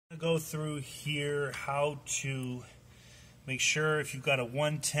go through here how to make sure if you've got a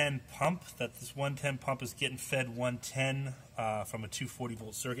 110 pump that this 110 pump is getting fed 110 from a 240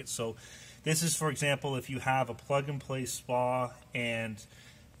 volt circuit. So this is, for example, if you have a plug-and-play spa and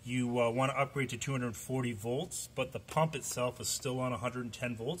you want to upgrade to 240 volts, but the pump itself is still on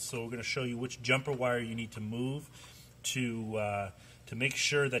 110 volts. So we're going to show you which jumper wire you need to move to make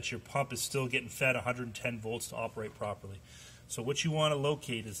sure that your pump is still getting fed 110 volts to operate properly. So what you want to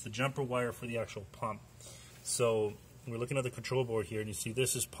locate is the jumper wire for the actual pump. So we're looking at the control board here, and you see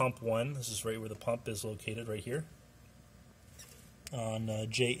this is pump 1. This is right where the pump is located, right here on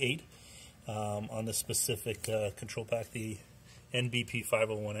J8 on the specific control pack, the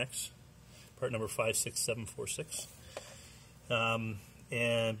BP501X, part number 56746.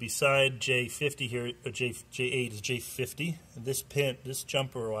 And beside J50 here, J8 is J50. And this pin, this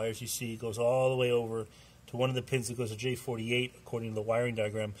jumper wire, as you see, goes all the way over to one of the pins that goes to J48 according to the wiring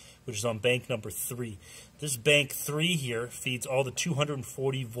diagram, which is on bank number 3. This bank 3 here feeds all the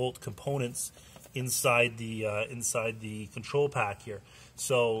 240 volt components inside the control pack here.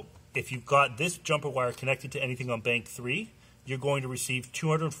 So if you've got this jumper wire connected to anything on bank 3, you're going to receive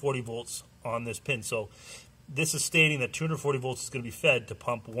 240 volts on this pin. So this is stating that 240 volts is going to be fed to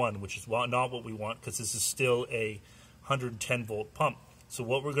pump 1, which is not what we want because this is still a 110 volt pump. So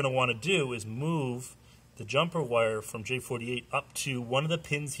what we're going to want to do is move the jumper wire from J48 up to one of the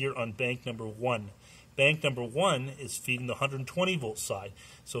pins here on bank number 1. Bank number 1 is feeding the 120 volt side.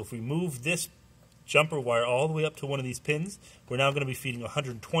 So if we move this jumper wire all the way up to one of these pins, we're now going to be feeding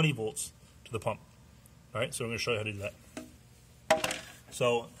 120 volts to the pump. All right, so I'm going to show you how to do that.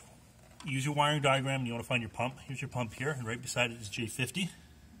 So use your wiring diagram, and you want to find your pump. Here's your pump here, and right beside it is J50.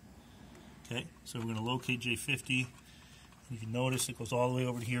 Okay, so we're going to locate J50. You can notice it goes all the way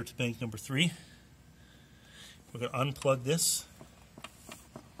over here to bank number 3. We're going to unplug this.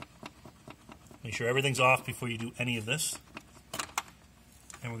 Make sure everything's off before you do any of this.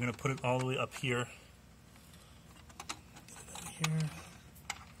 And we're going to put it all the way up here. Get it out of here.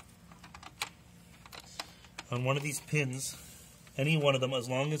 On one of these pins, any one of them, as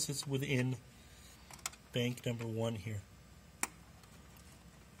long as it's within bank number 1 here.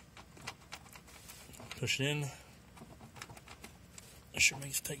 Push it in. Make sure it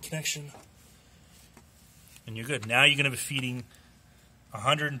makes a tight connection. And you're good. Now you're going to be feeding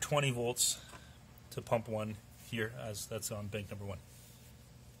 120 volts to pump 1 here, as that's on bank number 1.